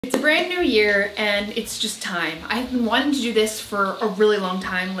It's a brand new year and it's just time. I've been wanting to do this for a really long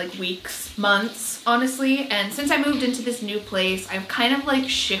time, like weeks, months, honestly. And since I moved into this new place, I've kind of like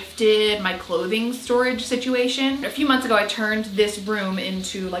shifted my clothing storage situation. A few months ago, I turned this room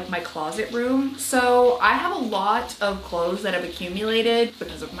into like my closet room. So I have a lot of clothes that have accumulated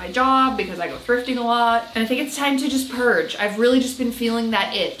because of my job, because I go thrifting a lot. And I think it's time to just purge. I've really just been feeling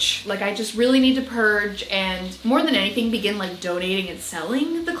that itch. Like I just really need to purge and more than anything begin like donating and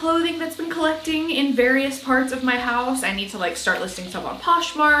selling the clothing that's been collecting in various parts of my house. I need to like start listing stuff on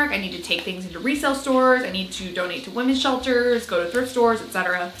Poshmark. I need to take things into resale stores. I need to donate to women's shelters, go to thrift stores,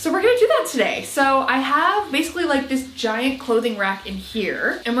 etc. So we're gonna do that today. So I have basically like this giant clothing rack in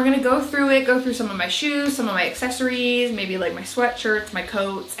here and we're gonna go through it, go through some of my shoes, some of my accessories, maybe like my sweatshirts, my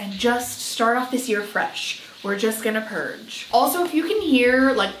coats, and just start off this year fresh. We're just gonna purge. Also, if you can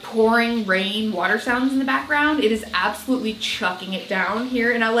hear like pouring rain, water sounds in the background, it is absolutely chucking it down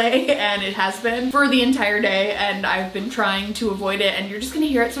here in LA, and it has been for the entire day, and I've been trying to avoid it, and you're just gonna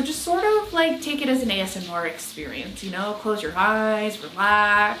hear it. So just sort of like take it as an ASMR experience, you know? Close your eyes,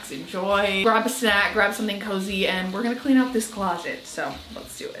 relax, enjoy, grab a snack, grab something cozy, and we're gonna clean out this closet. So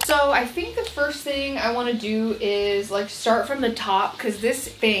let's do it. So I think the first thing I wanna do is like start from the top, because this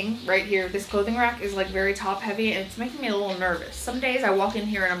thing right here, this clothing rack is like very top heavy and it's making me a little nervous. Some days I walk in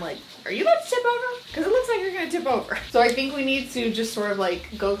here and I'm like, are you about to tip over? Because it looks like you're gonna tip over. So I think we need to just sort of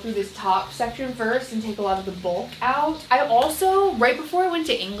like go through this top section first and take a lot of the bulk out. I also, right before I went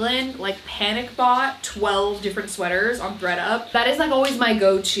to England, like panic bought 12 different sweaters on ThredUp. That is like always my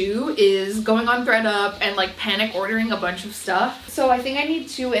go-to, is going on ThredUp and like panic ordering a bunch of stuff. So I think I need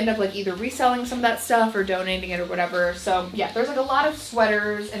to end up like either reselling some of that stuff or donating it or whatever. So yeah, there's like a lot of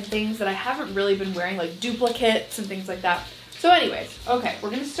sweaters and things that I haven't really been wearing, like duplicates and things like that. So anyways, okay,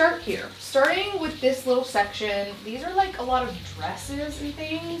 we're gonna start here. Starting with this little section, these are like a lot of dresses and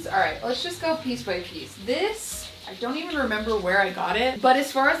things. All right, let's just go piece by piece. This, I don't even remember where I got it, but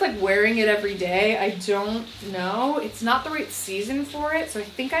as far as like wearing it every day, I don't know. It's not the right season for it, so I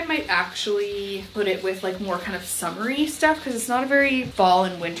think I might actually put it with like more kind of summery stuff because it's not a very fall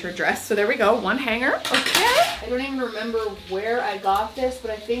and winter dress. So there we go, one hanger. Okay. I don't even remember where I got this,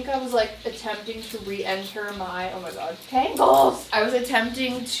 but I think I was like attempting to re-enter my, oh my god, tangles! I was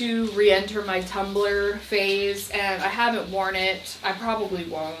attempting to re-enter my Tumblr phase and I haven't worn it. I probably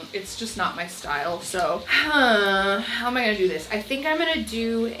won't. It's just not my style, so how am I gonna do this? I think I'm gonna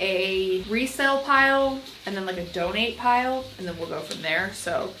do a resale pile and then like a donate pile, and then we'll go from there.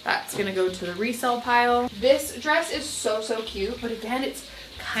 So that's gonna go to the resale pile. This dress is so cute, but again, it's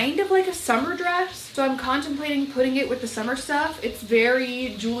kind of like a summer dress, so I'm contemplating putting it with the summer stuff. It's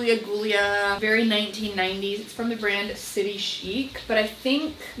very Julia Gulia, very 1990s. It's from the brand City Chic, but I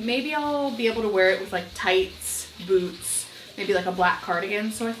think maybe I'll be able to wear it with like tights, boots, maybe like a black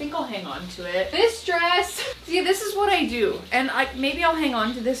cardigan, so I think I'll hang on to it. This dress, see, this is what I do, and maybe I'll hang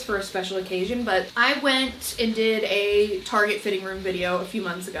on to this for a special occasion, but I went and did a Target fitting room video a few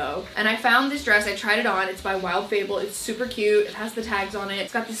months ago, and I found this dress. I tried it on. It's by Wild Fable. It's super cute. It has the tags on it.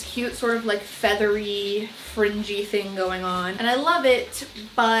 It's got this cute sort of like feathery, fringy thing going on, and I love it,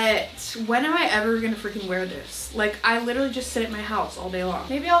 but when am I ever gonna freaking wear this? Like, I literally just sit at my house all day long.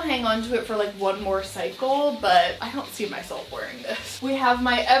 Maybe I'll hang on to it for like one more cycle, but I don't see myself wearing this. We have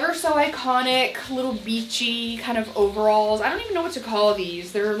my ever so iconic little beachy kind of overalls. I don't even know what to call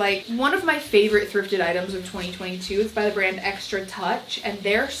these. They're like one of my favorite thrifted items of 2022. It's by the brand Extra Touch, and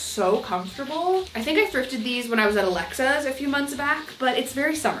they're so comfortable. I think I thrifted these when I was at Alexa's a few months back, but it's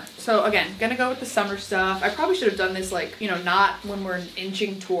very summer. So again, gonna go with the summer stuff. I probably should have done this like, you know, not when we're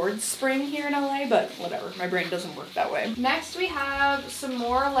inching towards spring here in LA, but whatever. My brain doesn't work that way. Next, we have some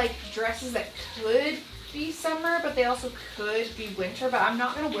more like dresses that could be summer, but they also could be winter, but I'm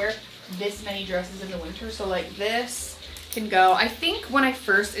not gonna wear this many dresses in the winter, so like this can go. I think when I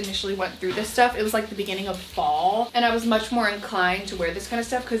first initially went through this stuff, it was like the beginning of fall, and I was much more inclined to wear this kind of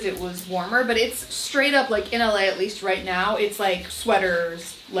stuff because it was warmer, but it's straight up like in LA, at least right now, it's like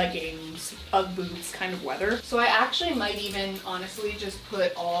sweaters, leggings, Ugg boots kind of weather. So I actually might even honestly just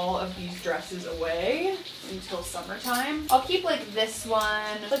put all of these dresses away until summertime. I'll keep like this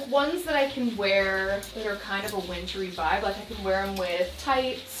one, like ones that I can wear that are kind of a wintry vibe. Like I can wear them with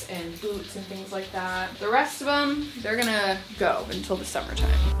tights and boots and things like that. The rest of them, they're gonna go until the summertime.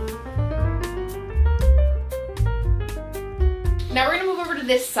 Now we're gonna move over to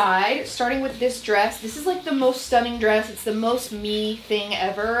this side, starting with this dress. This is like the most stunning dress. It's the most me thing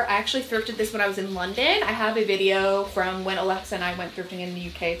ever. I actually thrifted this when I was in London. I have a video from when Alexa and I went thrifting in the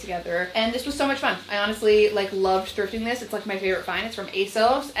UK together, and this was so much fun. I honestly like loved thrifting this. It's like my favorite find. It's from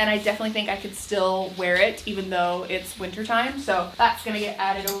ASOS, and I definitely think I could still wear it even though it's winter time. So that's gonna get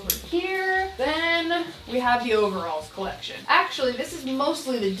added over here. Then we have the overalls collection. Actually, this is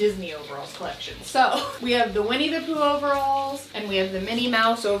mostly the Disney overalls collection. So we have the Winnie the Pooh overalls and we have the Minnie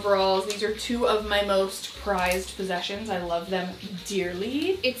Mouse overalls. These are two of my most prized possessions. I love them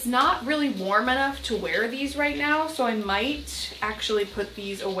dearly. It's not really warm enough to wear these right now, so I might actually put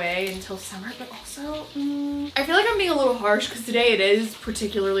these away until summer, but also I feel like I'm being a little harsh because today it is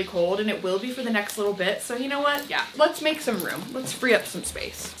particularly cold and it will be for the next little bit. So you know what? Yeah, let's make some room. Let's free up some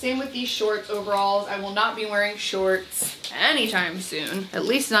space. Same with these shorts overalls. I will not be wearing shorts anytime soon, at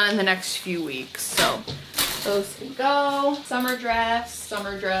least not in the next few weeks. So those can go. Summer dress,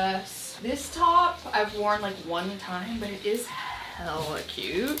 summer dress. This top I've worn like one time, but it is hella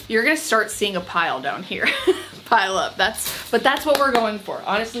cute. You're gonna start seeing a pile down here. Pile up. But that's what we're going for.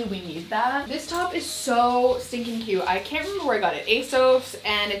 Honestly, we need that. This top is so stinking cute. I can't remember where I got it. ASOS,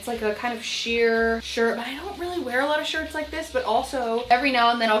 and it's like a kind of sheer shirt, but I don't really wear a lot of shirts like this, but also every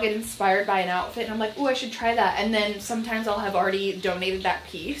now and then I'll get inspired by an outfit and I'm like, oh, I should try that. And then sometimes I'll have already donated that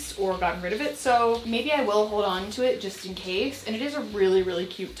piece or gotten rid of it. So maybe I will hold on to it just in case. And it is a really, really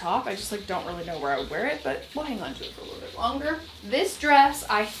cute top. I just like don't really know where I would wear it, but we'll hang on to it for a little bit longer. This dress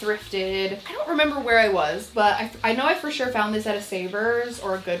I thrifted. I don't remember where I was, but I know I for sure found this at a Savers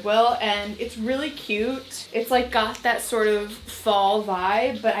or a Goodwill, and it's really cute. It's like got that sort of fall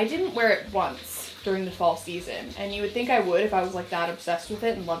vibe, but I didn't wear it once during the fall season, and you would think I would if I was like that obsessed with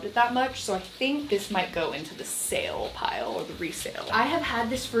it and loved it that much. So I think this might go into the sale pile or the resale. I have had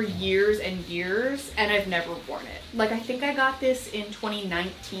this for years and years and I've never worn it. Like I think I got this in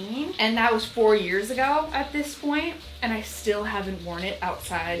 2019 and that was 4 years ago at this point, and I still haven't worn it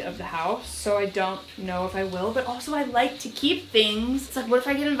outside of the house, so I don't know if I will. But also I like to keep things. It's like, what if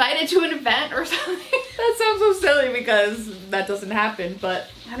I get invited to an event or something? That sounds so silly because that doesn't happen, but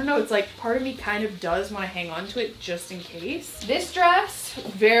I don't know, it's like part of me kind of does want to hang on to it just in case. This dress,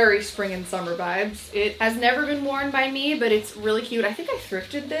 very spring and summer vibes. It has never been worn by me, but it's really cute. I think I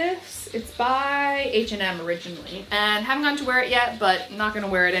thrifted this. It's by H&M originally, and haven't gotten to wear it yet, but not gonna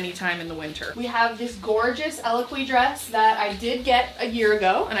wear it anytime in the winter. We have this gorgeous Eloquy dress that I did get a year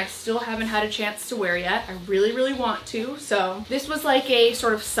ago, and I still haven't had a chance to wear yet. I really, really want to. So this was like a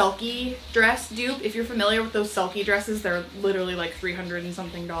sort of Selkie dress dupe. If you're familiar with those Selkie dresses, they're literally like $300 and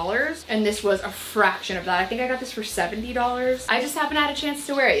something, and this was a fraction of that. I think I got this for $70. I just haven't had a chance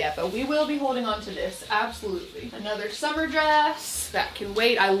to wear it yet, but we will be holding on to this, absolutely. Another summer dress that can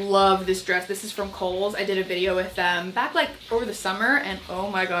wait. I love this dress. This is from Kohl's. I did a video with them back like over the summer, and oh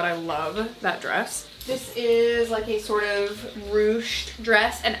my god, I love that dress. This is like a sort of ruched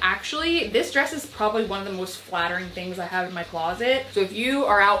dress, and actually this dress is probably one of the most flattering things I have in my closet. So if you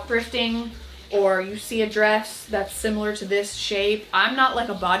are out thrifting or you see a dress that's similar to this shape, I'm not like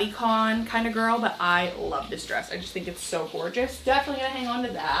a bodycon kind of girl, but I love this dress. I just think it's so gorgeous. Definitely gonna hang on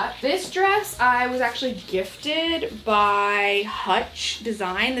to that. This dress I was actually gifted by Hutch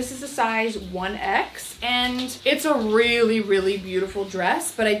Design. This is a size 1X, and it's a really, really beautiful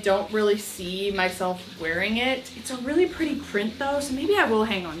dress, but I don't really see myself wearing it. It's a really pretty print though, so maybe I will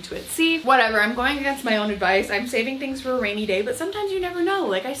hang on to it. See, whatever, I'm going against my own advice. I'm saving things for a rainy day, but sometimes you never know.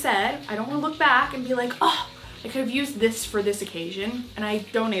 Like I said, I don't want to look back and be like, oh, I could have used this for this occasion, and I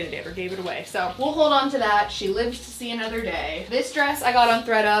donated it or gave it away. So we'll hold on to that. She lives to see another day. This dress I got on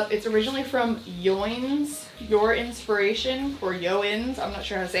ThredUp. It's originally from Yoins, Your Inspiration, or Yoins. I'm not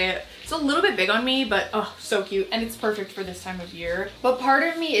sure how to say it. It's a little bit big on me, but oh, so cute. And it's perfect for this time of year. But part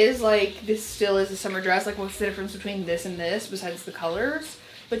of me is like, this still is a summer dress. Like, what's the difference between this and this besides the colors?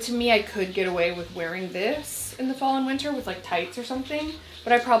 But to me, I could get away with wearing this in the fall and winter with like tights or something,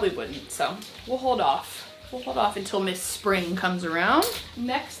 but I probably wouldn't. So we'll hold off. We'll hold off until Miss Spring comes around.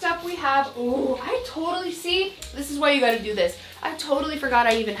 Next up we have, oh, I totally see, this is why you gotta do this. I totally forgot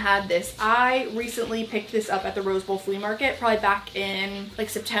I even had this. I recently picked this up at the Rose Bowl flea market, probably back in like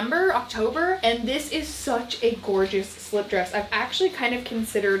September, October, and this is such a gorgeous slip dress. I've actually kind of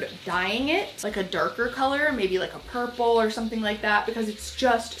considered dyeing it like a darker color, maybe like a purple or something like that, because it's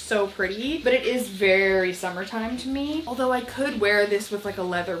just so pretty, but it is very summertime to me. Although I could wear this with like a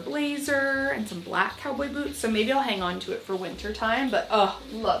leather blazer and some black cowboy boots, so maybe I'll hang on to it for winter time, but oh,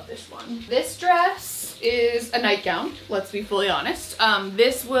 love this one. This dress is a nightgown, let's be fully honest.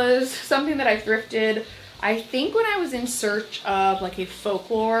 This was something that I thrifted, I think when I was in search of like a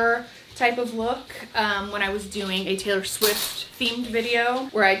folklore type of look when I was doing a Taylor Swift themed video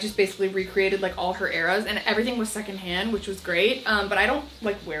where I just basically recreated like all her eras, and everything was secondhand, which was great. But I don't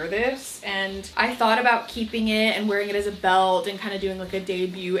like wear this, and I thought about keeping it and wearing it as a belt and kind of doing like a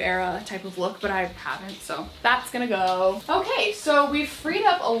debut era type of look, but I haven't, so that's gonna go. Okay, so we've freed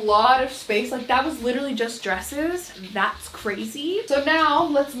up a lot of space. Like that was literally just dresses. That's crazy. So now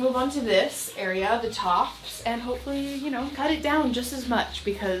let's move on to this area, the tops, and hopefully, you know, cut it down just as much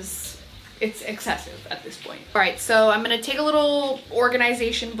because it's excessive at this point. All right, so I'm gonna take a little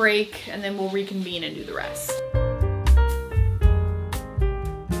organization break and then we'll reconvene and do the rest.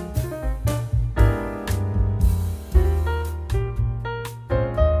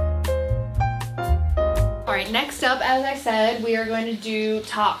 All right, next up, as I said, we are going to do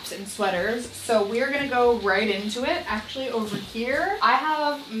tops and sweaters. So we are gonna go right into it. Actually, over here, I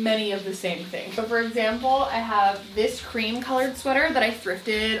have many of the same thing. So for example, I have this cream colored sweater that I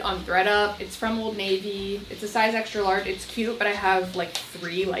thrifted on ThredUp. It's from Old Navy. It's a size extra large. It's cute, but I have like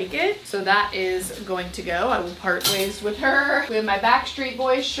 3 like it. So that is going to go. I will part ways with her. We have my Backstreet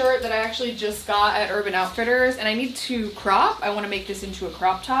Boys shirt that I actually just got at Urban Outfitters, and I need to crop. I wanna make this into a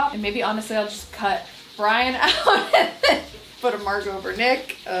crop top, and maybe honestly, I'll just cut Brian out and then put a mark over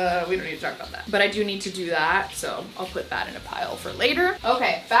Nick. We don't need to talk about that. But I do need to do that, so I'll put that in a pile for later.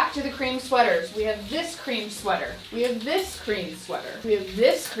 Okay, back to the cream sweaters. We have this cream sweater. We have this cream sweater. We have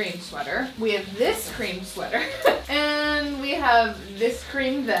this cream sweater. We have this cream sweater. And we have this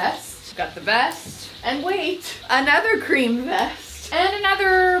cream vest. Got the vest. And wait, another cream vest. And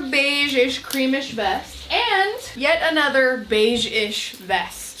another beige-ish, creamish vest. And yet another beige-ish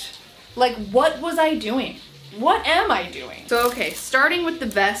vest. Like, what was I doing? What am I doing? So, okay, starting with the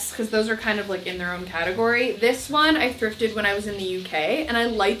vests, because those are kind of like in their own category. This one I thrifted when I was in the UK, and I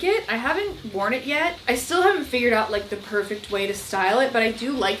like it. I haven't worn it yet. I still haven't figured out like the perfect way to style it, but I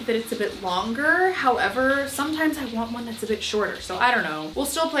do like that it's a bit longer. However, sometimes I want one that's a bit shorter, so I don't know. We'll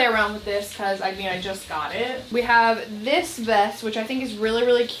still play around with this because, I mean, I just got it. We have this vest, which I think is really,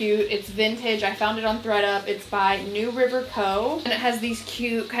 really cute. It's vintage. I found it on ThredUp. It's by New River Co. And it has these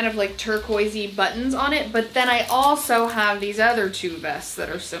cute kind of like turquoisey buttons on it, but then I also have these other 2 vests that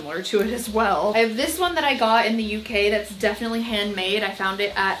are similar to it as well. I have this one that I got in the UK that's definitely handmade. I found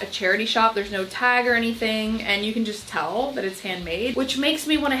it at a charity shop. There's no tag or anything, and you can just tell that it's handmade, which makes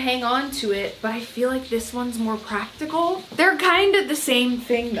me want to hang on to it, but I feel like this one's more practical. They're kind of the same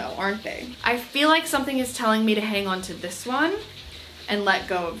thing though, aren't they? I feel like something is telling me to hang on to this one and let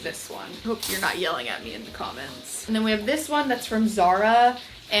go of this one. Hope you're not yelling at me in the comments. And then we have this one that's from Zara,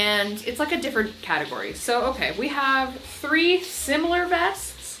 and it's like a different category. So, okay, we have 3 similar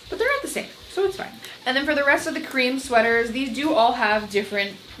vests, but they're not the same, so it's fine. And then for the rest of the cream sweaters, these do all have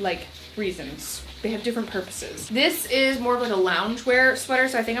different, like, reasons. They have different purposes. This is more of like a loungewear sweater,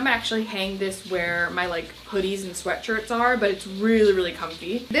 so I think I'm gonna actually hang this where my like hoodies and sweatshirts are, but it's really, really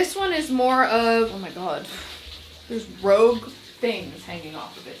comfy. This one is more of, oh my god, there's rogue things hanging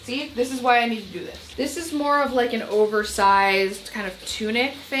off of it. See, this is why I need to do this. This is more of like an oversized kind of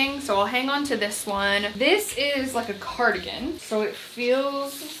tunic thing, so I'll hang on to this one. This is like a cardigan, so it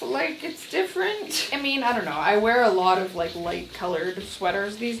feels like it's different. I mean, I don't know. I wear a lot of like light colored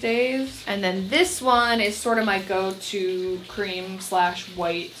sweaters these days. And then this one is sort of my go-to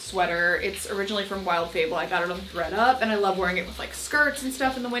cream/white sweater. It's originally from Wild Fable. I got it on ThredUp, and I love wearing it with like skirts and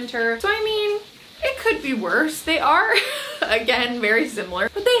stuff in the winter. So I mean, it could be worse. They are, again, very similar,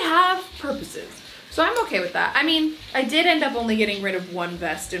 but they have purposes. So I'm okay with that. I mean, I did end up only getting rid of 1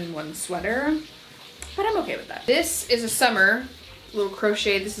 vest and 1 sweater, but I'm okay with that. This is a summer little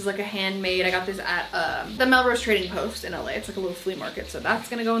crochet. This is like a handmade. I got this at the Melrose Trading Post in LA. It's like a little flea market, so that's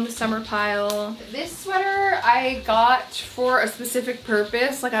gonna go in the summer pile. This sweater I got for a specific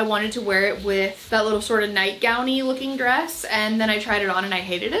purpose. Like I wanted to wear it with that little sort of nightgowny looking dress, and then I tried it on and I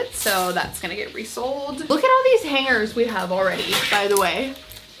hated it, so that's gonna get resold. Look at all these hangers we have already, by the way.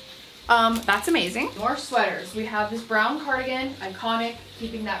 That's amazing. More sweaters. We have this brown cardigan, iconic,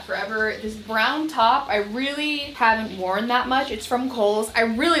 keeping that forever. This brown top, I really haven't worn that much. It's from Kohl's. I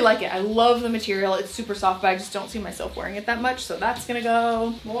really like it. I love the material. It's super soft, but I just don't see myself wearing it that much, so that's gonna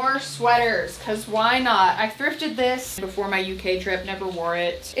go. More sweaters, because why not? I thrifted this before my UK trip, never wore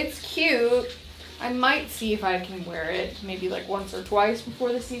it. It's cute. I might see if I can wear it maybe like once or twice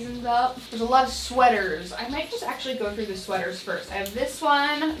before the season's up. There's a lot of sweaters. I might just actually go through the sweaters first. I have this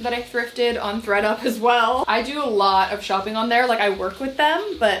one that I thrifted on ThredUp as well. I do a lot of shopping on there. Like I work with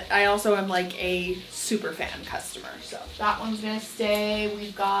them, but I also am like a super fan customer. So that one's gonna stay.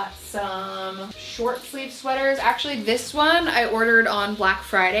 We've got some short sleeve sweaters. Actually, this one I ordered on Black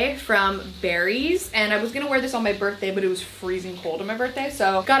Friday from Berries, and I was gonna wear this on my birthday, but it was freezing cold on my birthday.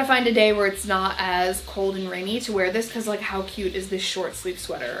 So gotta find a day where it's not as cold and rainy to wear this, because like how cute is this short sleeve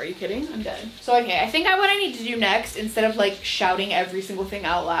sweater? Are you kidding? I'm dead. So okay, I think what I need to do next, instead of like shouting every single thing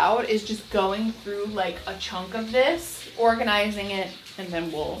out loud, is just going through like a chunk of this, organizing it, and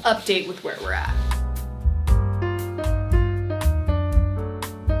then we'll update with where we're at.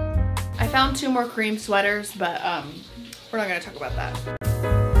 I found 2 more cream sweaters, but we're not gonna talk about that.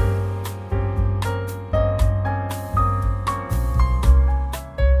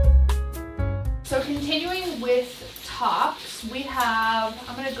 So continuing with tops, we have,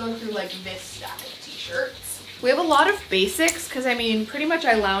 I'm gonna go through like this stack of t-shirts. We have a lot of basics, because I mean, pretty much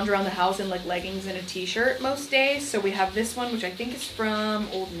I lounge around the house in like leggings and a t-shirt most days. So we have this one, which I think is from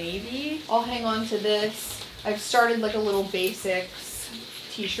Old Navy. I'll hang on to this. I've started like a little basics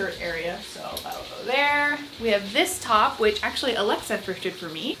t-shirt area, so that'll go there. We have this top, which actually Alexa thrifted for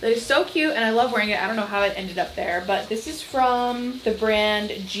me. That is so cute, and I love wearing it. I don't know how it ended up there, but this is from the brand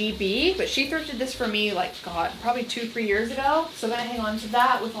GB, but she thrifted this for me like, God, probably 2-3 years ago. So I'm gonna hang on to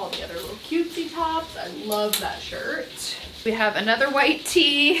that with all the other little cutesy tops. I love that shirt. We have another white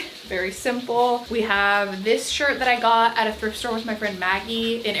tee, very simple. We have this shirt that I got at a thrift store with my friend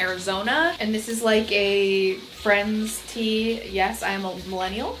Maggie in Arizona, and this is like a Friends tee. Yes, I am a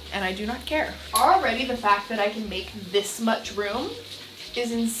millennial and I do not care. Already the fact that I can make this much room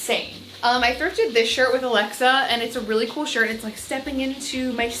is insane. I thrifted this shirt with Alexa, and it's a really cool shirt. It's like stepping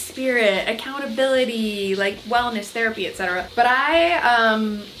into my spirit, accountability, like wellness, therapy, etc. But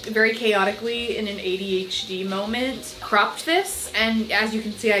I very chaotically in an ADHD moment cropped this, and as you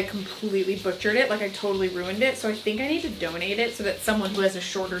can see, I completely butchered it. Like I totally ruined it. So I think I need to donate it so that someone who has a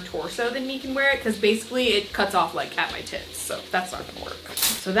shorter torso than me can wear it, because basically it cuts off like at my tits, so that's not gonna work.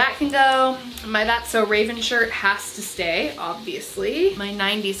 So that can go. My That's So Raven shirt has to stay, obviously. My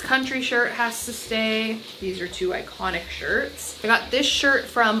 90s country shirt has to stay. These are 2 iconic shirts. I got this shirt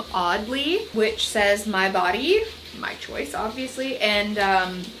from Oddly, which says my body, my choice obviously, and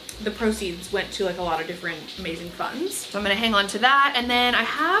the proceeds went to like a lot of different amazing funds. So I'm gonna hang on to that. And then I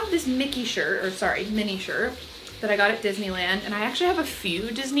have this Mickey shirt, or sorry, mini shirt that I got at Disneyland, and I actually have a few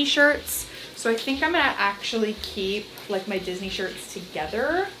Disney shirts. So I think I'm gonna actually keep like my Disney shirts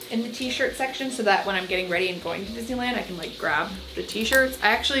together in the t-shirt section, so that when I'm getting ready and going to Disneyland, I can like grab the t-shirts. I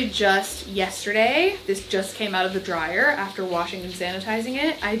actually just yesterday, this just came out of the dryer after washing and sanitizing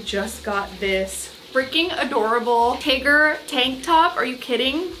it. I just got this freaking adorable Tiger tank top. Are you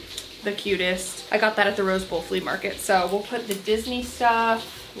kidding? The cutest. I got that at the Rose Bowl flea market. So we'll put the Disney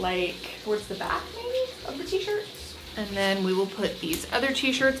stuff like towards the back maybe of the t-shirts. And then we will put these other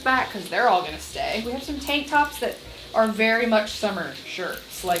t-shirts back because they're all gonna stay. We have some tank tops that are very much summer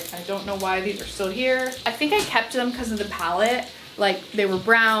shirts. Like, I don't know why these are still here. I think I kept them because of the palette. Like, they were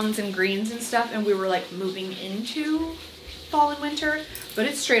browns and greens and stuff, and we were like moving into fall and winter, but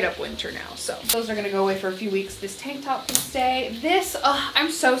it's straight up winter now. So those are gonna go away for a few weeks. This tank top can stay. This, I'm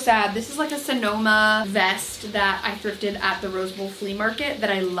so sad. This is like a Sonoma vest that I thrifted at the Rose Bowl flea market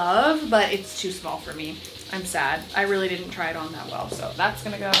that I love, but it's too small for me. I'm sad. I really didn't try it on that well, so that's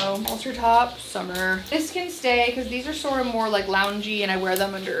gonna go. Halter top, summer. This can stay because these are sort of more like loungy, and I wear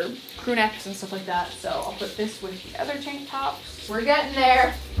them under crew necks and stuff like that. So I'll put this with the other tank tops. We're getting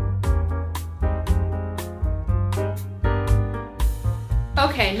there.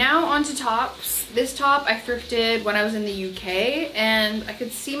 Okay, now on to tops. This top I thrifted when I was in the UK, and I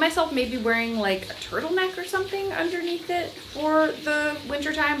could see myself maybe wearing like a turtleneck or something underneath it for the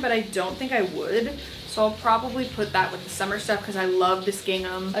winter time, but I don't think I would. So I'll probably put that with the summer stuff because I love this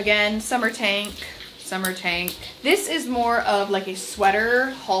gingham. Again, summer tank, summer tank. This is more of like a sweater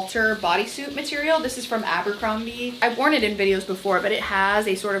halter bodysuit material. This is from Abercrombie. I've worn it in videos before, but it has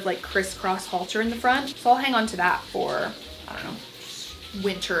a sort of like crisscross halter in the front. So I'll hang on to that for, I don't know,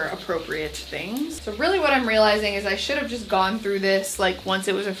 winter appropriate things. So really what I'm realizing is I should have just gone through this like once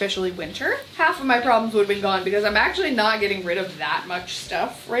it was officially winter. Half of my problems would have been gone because I'm actually not getting rid of that much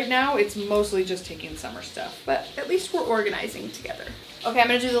stuff right now. It's mostly just taking summer stuff, but at least we're organizing together. Okay, I'm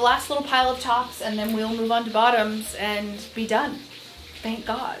gonna do the last little pile of tops and then we'll move on to bottoms and be done. Thank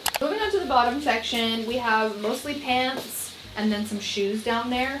God. Moving on to the bottom section, we have mostly pants. and then some shoes down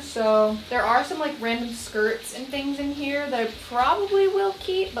there. So there are some like random skirts and things in here that I probably will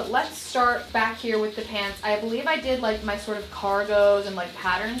keep, but let's start back here with the pants. I believe I did like my sort of cargos and like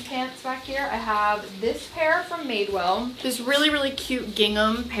patterned pants back here. I have this pair from Madewell, this really, really cute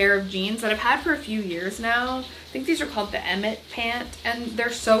gingham pair of jeans that I've had for a few years now. I think these are called the Emmett pant, and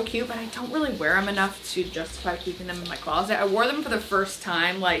they're so cute, but I don't really wear them enough to justify keeping them in my closet. I wore them for the first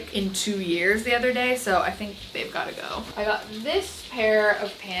time like in 2 years the other day, so I think they've got to go. I got this pair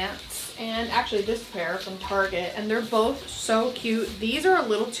of pants and actually this pair from Target, and they're both so cute. These are a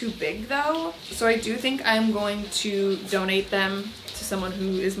little too big though, so I do think I'm going to donate them to someone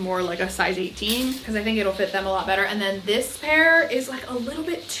who is more like a size 18 because I think it'll fit them a lot better. And then this pair is like a little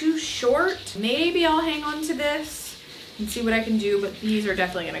bit too short. Maybe I'll hang on to this and see what I can do, but these are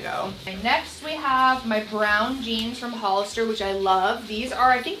definitely gonna go. And next we have my brown jeans from Hollister, which I love. These are,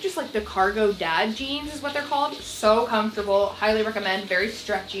 I think, just like the cargo dad jeans is what they're called. So comfortable, highly recommend, very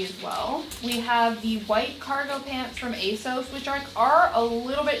stretchy as well. We have the white cargo pants from ASOS, which are a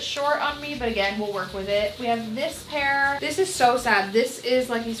little bit short on me, but again, we'll work with it. We have this pair. This is so sad. This is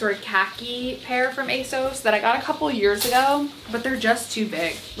like a sort of khaki pair from ASOS that I got a couple years ago, but they're just too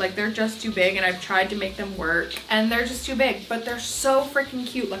big. Like, they're just too big, and I've tried to make them work, and they're just too big, but they're so freaking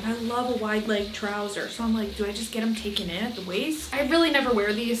cute. Like, I love a wide leg trouser, so I'm like, do I just get them taken in at the waist? I really never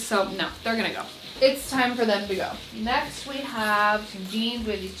wear these, so no, they're gonna go. It's time for them to go. Next we have some jeans.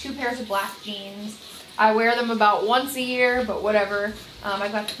 We have these 2 pairs of black jeans. I wear them about once a year, but whatever. I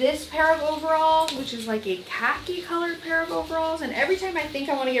got this pair of overalls, which is like a khaki colored pair of overalls, and every time I think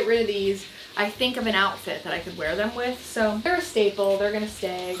I want to get rid of these, I think of an outfit that I could wear them with. So they're a staple, they're gonna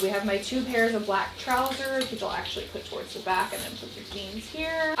stay. We have my 2 pairs of black trousers, which I'll actually put towards the back and then put the jeans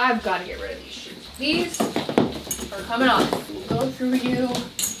here. I've got to get rid of these shoes. These are coming off. We'll go through you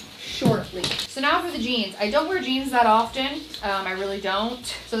shortly. So now for the jeans. I don't wear jeans that often. I really don't.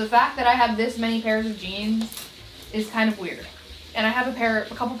 So the fact that I have this many pairs of jeans is kind of weird. And I have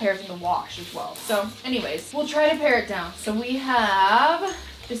a couple pairs in the wash as well. So anyways, we'll try to pare it down. So we have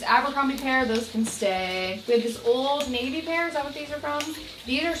this Abercrombie pair, those can stay. We have this Old Navy pair, is that what these are from?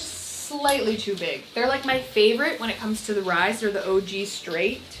 These are slightly too big. They're like my favorite when it comes to the rise. They're the OG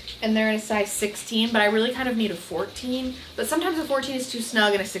straight, and they're in a size 16, but I really kind of need a 14. But sometimes a 14 is too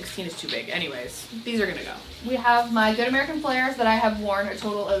snug and a 16 is too big. Anyways, these are gonna go. We have my Good American flares that I have worn a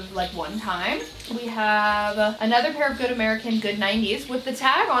total of like 1 time. We have another pair of Good American Good 90s with the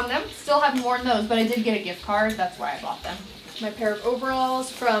tag on them. Still haven't worn those, but I did get a gift card. That's why I bought them. My pair of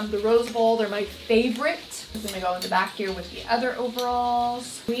overalls from the Rose Bowl. They're my favorite. I'm gonna go in the back here with the other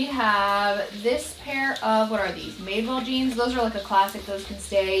overalls. We have this pair of, what are these? Madewell jeans. Those are like a classic, those can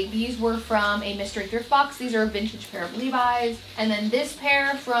stay. These were from a mystery thrift box. These are a vintage pair of Levi's. And then this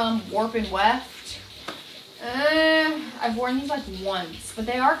pair from Warp and Weft. I've worn these like once, but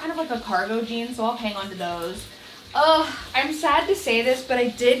they are kind of like a cargo jean, so I'll hang on to those. I'm sad to say this, but I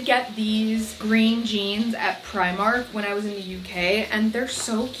did get these green jeans at Primark when I was in the UK, and they're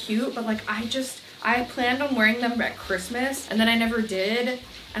so cute, but like I planned on wearing them at Christmas, and then I never did,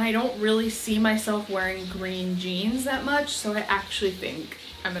 and I don't really see myself wearing green jeans that much, so I actually think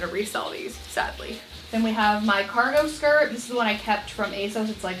I'm gonna resell these, sadly. Then we have my cargo skirt. This is the one I kept from ASOS.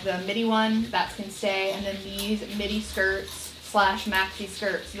 It's like the midi one, that can stay, and then these midi skirts / maxi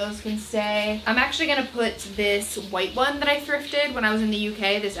skirts, those can stay. I'm actually gonna put this white one that I thrifted when I was in the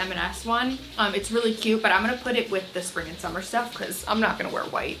UK, this M&S one. It's really cute, but I'm gonna put it with the spring and summer stuff because I'm not gonna wear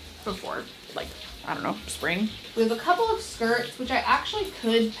white before, like, I don't know, spring. We have a couple of skirts, which I actually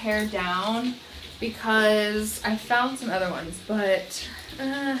could pare down because I found some other ones, but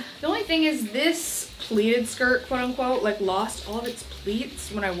the only thing is this pleated skirt, quote unquote, like lost all of its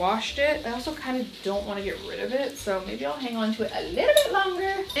pleats when I washed it. I also kind of don't want to get rid of it, so maybe I'll hang on to it a little bit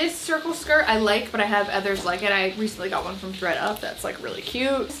longer. This circle skirt I like, but I have others like it. I recently got one from ThredUp that's like really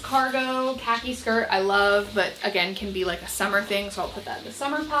cute. This cargo khaki skirt I love, but again can be like a summer thing, so I'll put that in the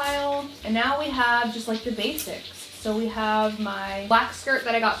summer pile. And now we have just like the basics. So we have my black skirt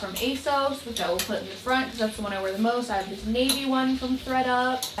that I got from ASOS, which I will put in the front because that's the one I wear the most. I have this navy one from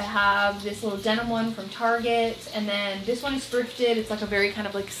ThredUp. I have this little denim one from Target. And then this one is thrifted. It's like a very kind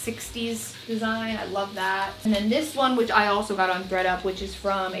of like 60s design. I love that. And then this one, which I also got on ThredUp, which is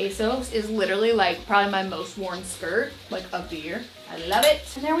from ASOS, is literally like probably my most worn skirt like of the year. I love it.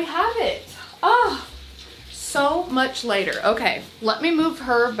 And there we have it. Oh, so much lighter. Okay, let me move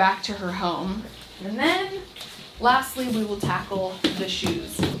her back to her home. And then lastly, we will tackle the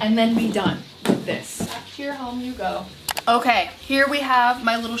shoes and then be done with this. Back to your home you go. Okay, here we have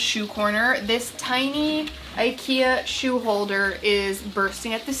my little shoe corner. This tiny IKEA shoe holder is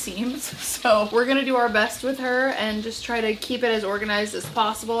bursting at the seams, so we're gonna do our best with her and just try to keep it as organized as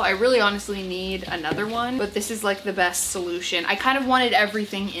possible. I really honestly need another one, but this is like the best solution. I kind of wanted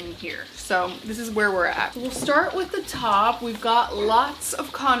everything in here, so this is where we're at. We'll start with the top. We've got lots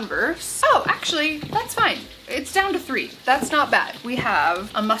of Converse. Oh, actually, that's fine. It's down to 3. That's not bad. We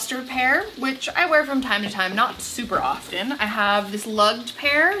have a mustard pair, which I wear from time to time, not super often. I have this lugged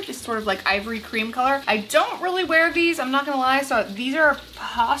pair, this sort of like ivory cream color. I don't really wear these, I'm not gonna lie, so these are a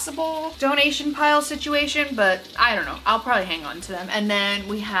possible donation pile situation, but I don't know. I'll probably hang on to them. And then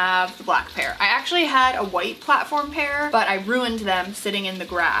we have the black pair. I actually had a white platform pair, but I ruined them sitting in the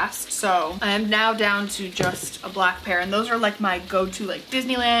grass, so I am now down to just a black pair, and those are like my go-to like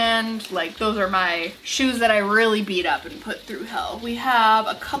Disneyland, like those are my shoes that I really beat up and put through hell. We have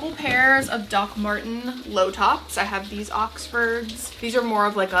a couple pairs of Doc Marten low tops. I have these Oxfords. These are more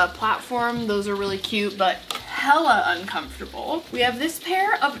of like a platform. Those are really cute, but hella uncomfortable. We have this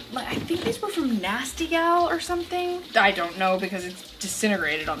pair of, I think these were from Nasty Gal or something. I don't know because it's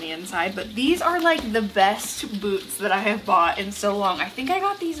disintegrated on the inside, but these are like the best boots that I have bought in so long. I think I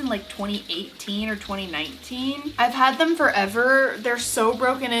got these in like 2018 or 2019. I've had them forever. They're so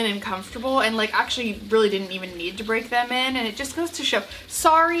broken in and comfortable, and like actually really didn't even need to break them in, and it just goes to show.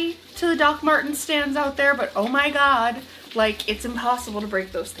 Sorry to the Doc Marten stands out there, but oh my god, like it's impossible to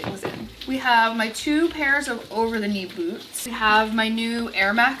break those things in. We have my 2 pairs of over-the-knee boots. We have my new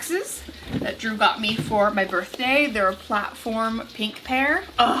Air Maxes that Drew got me for my birthday. They're a platform pink pair.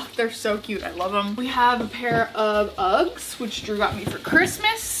 Oh, they're so cute. I love them. We have a pair of Uggs, which Drew got me for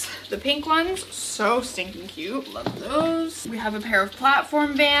Christmas. The pink ones, so stinking cute. Love those. We have a pair of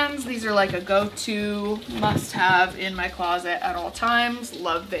platform Vans. These are like a go-to must-have in my closet at all times.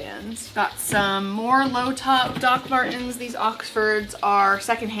 Love Vans. Got some more low-top Doc Martens. These Oxfords are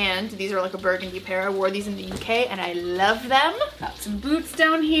secondhand. These are like a burgundy pair. I wore these in the UK and I love them. Got some boots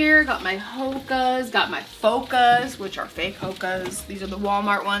down here. Got my Hokas. Got my Fokas, which are fake Hokas. These are the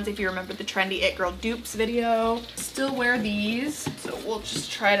Walmart ones if you remember the trendy It Girl dupes video. Still wear these, so we'll just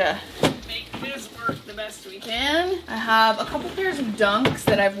try to make this work the best we can. I have a couple pairs of Dunks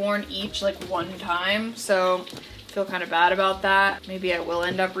that I've worn each like 1 time, so I feel kind of bad about that. Maybe I will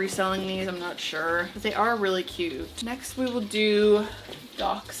end up reselling these, I'm not sure. But they are really cute. Next we will do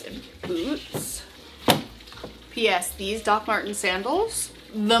Docs and boots. P.S. These Doc Marten sandals,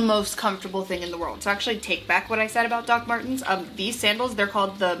 the most comfortable thing in the world. So actually take back what I said about Doc Martens. These sandals, they're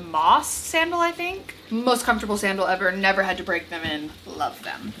called the Moss sandal, I think. Most comfortable sandal ever. Never had to break them in. Love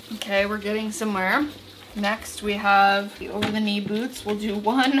them. Okay, we're getting somewhere. Next we have the over-the-knee boots. We'll do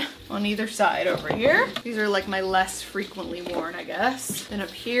 1 on either side over here. These are like my less frequently worn, I guess. Then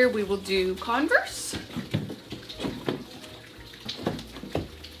up here we will do Converse.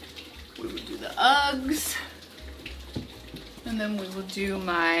 We will do the Uggs. And then we will do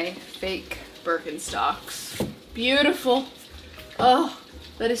my fake Birkenstocks. Beautiful. Oh,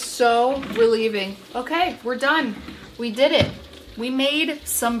 that is so relieving. Okay, we're done. We did it. We made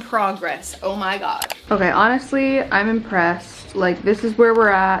some progress. Oh my god. Okay, honestly, I'm impressed. Like, this is where we're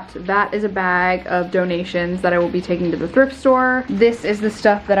at. That is a bag of donations that I will be taking to the thrift store. This is the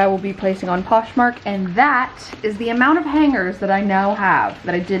stuff that I will be placing on Poshmark, and that is the amount of hangers that I now have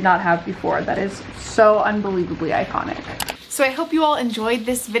that I did not have before. That is so unbelievably iconic. So I hope you all enjoyed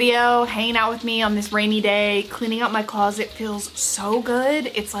this video, hanging out with me on this rainy day. Cleaning out my closet feels so good.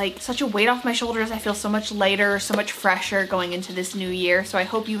 It's like such a weight off my shoulders. I feel so much lighter, so much fresher going into this new year. So I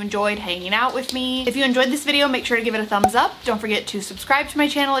hope you enjoyed hanging out with me. If you enjoyed this video, make sure to give it a thumbs up. Don't forget to subscribe to my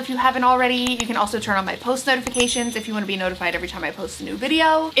channel if you haven't already. You can also turn on my post notifications if you want to be notified every time I post a new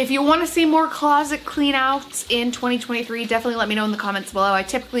video. If you want to see more closet clean outs in 2023, definitely let me know in the comments below. I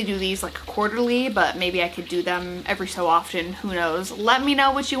typically do these like quarterly, but maybe I could do them every so often. Who knows? Let me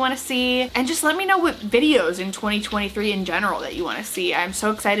know what you want to see, and just let me know what videos in 2023 in general that you want to see. I'm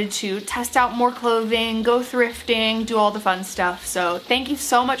so excited to test out more clothing, go thrifting, do all the fun stuff. So thank you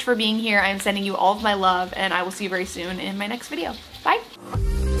so much for being here. I'm sending you all of my love, and I will see you very soon in my next video.